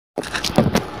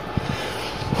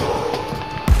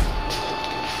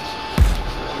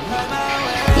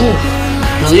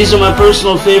these are my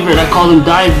personal favorite. I call them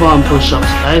dive bomb push-ups,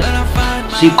 guys.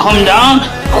 So you come down,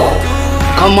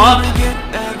 come up,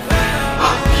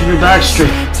 keep your back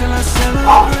straight.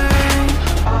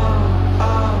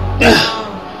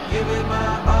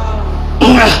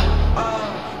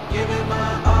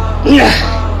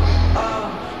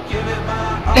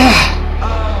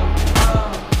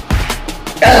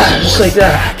 Just like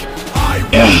that.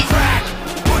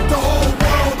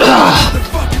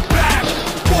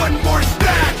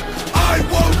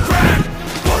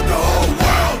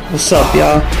 What's up,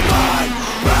 y'all?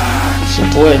 It's your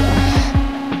boy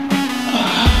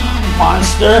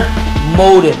Monstar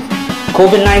Motive.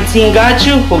 COVID-19 got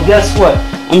you? Well, guess what?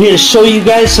 I'm here to show you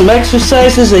guys some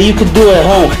exercises that you could do at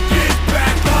home.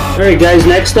 Alright guys,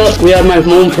 next up we have my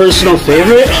own personal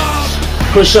favorite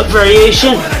push-up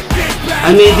variation.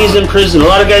 I made these in prison. A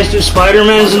lot of guys do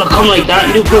Spider-Mans and they'll come like that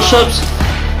and do push-ups.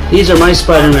 These are my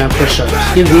Spider-Man push-ups.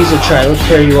 Give these a try. Let's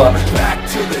carry you up.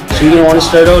 So you're going to want to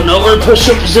start out in outward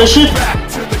push-up position.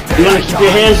 You want to keep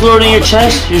your hands lowered in your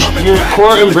chest, your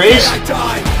core embraced,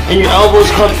 and your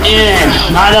elbows come in,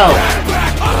 not out.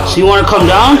 So you want to come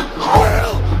down.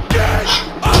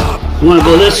 You want to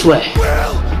go this way.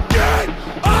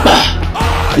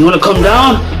 You want to come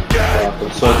down.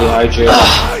 So dehydrated.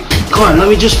 Come on, let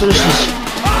me just finish this.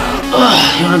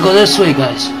 You want to go this way,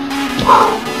 guys.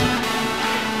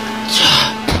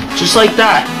 Just like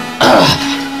that.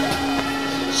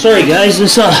 Sorry guys,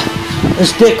 this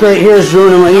dick right here is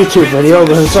ruining my YouTube video,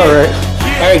 but it's alright.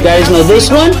 Alright guys, now this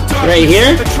one right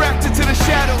here,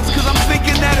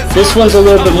 this one's a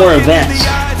little bit more advanced.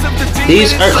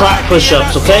 These are clap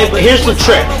push-ups, okay? But here's the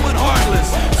trick.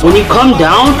 When you come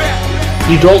down,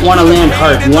 you don't want to land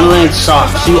hard. You want to land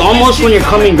soft. So you almost, when you're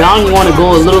coming down, you want to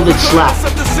go a little bit slack.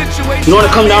 You want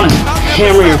to come down and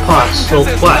hammer your quads. So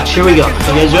watch, here we go.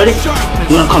 You guys ready?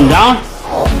 You want to come down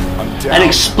and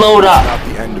explode up.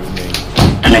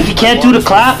 And if you can't do the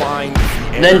clap,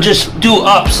 then just do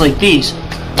ups like these.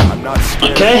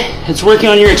 Okay? It's working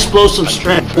on your explosive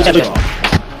strength.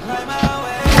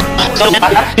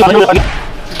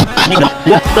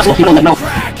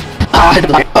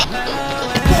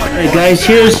 Alright guys,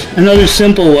 here's another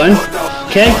simple one.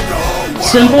 Okay?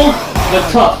 Simple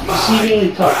but tough.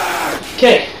 Exceedingly tough.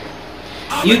 Okay.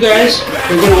 You guys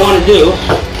are going to want to do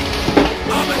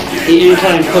the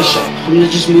incline push-up. I'm going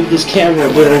to just move this camera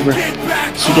a bit over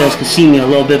so you guys can see me a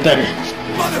little bit better.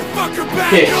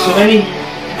 Okay, so any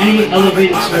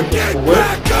elevated surface will work.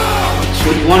 So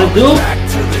what you want to do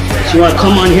is you want to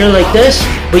come on here like this,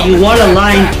 but you want to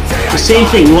line the same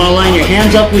thing. You want to line your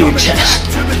hands up with your chest.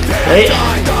 Right?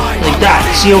 Like that.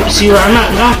 See where I'm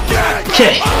at now?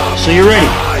 Okay, so you're ready.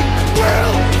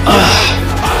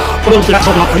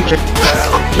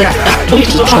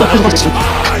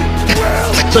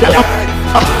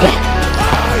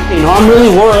 You know, I'm really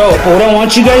wore out, but what I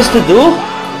want you guys to do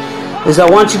is I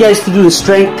want you guys to do the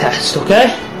strength test,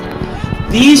 okay?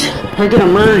 These are gonna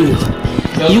murder you.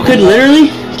 You could literally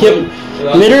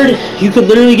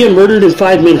get murdered in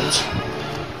 5 minutes.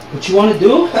 What you want to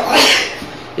do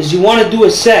is you want to do a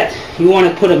set. You want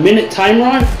to put a minute timer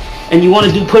on, and you want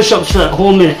to do push-ups for that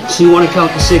whole minute. So you want to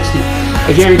count to 60.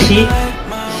 I guarantee,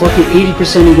 fucking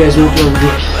 80% of you guys won't be able to do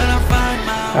it.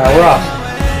 Alright, we're off.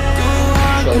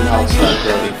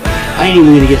 I ain't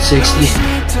even gonna get 60.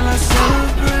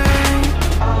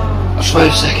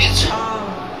 5 seconds.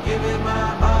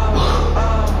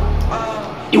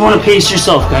 You want to pace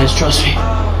yourself, guys. Trust me.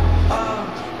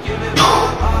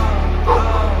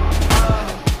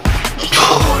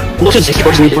 Look at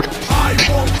 60 bucks.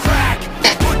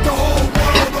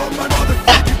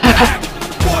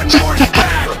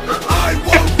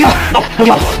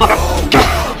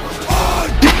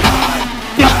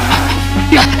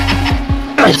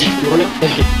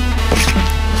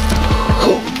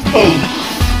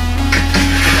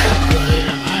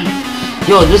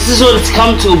 Yo, this is what it's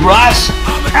come to, bros.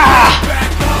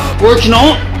 Working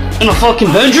out in a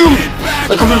fucking bedroom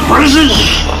like I'm in prison.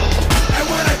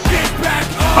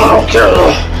 I don't care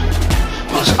though.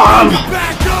 Cause I'm a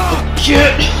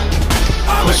kid.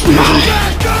 What's mine?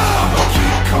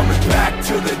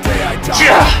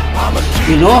 Yeah.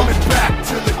 You know?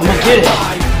 I'ma get it.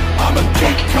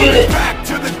 Get it.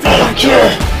 I don't care.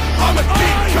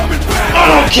 I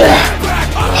don't care.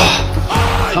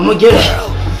 I'ma get it.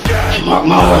 Mark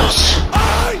my words.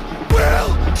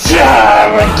 Yeah,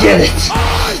 I'ma get it.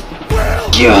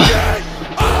 Yeah.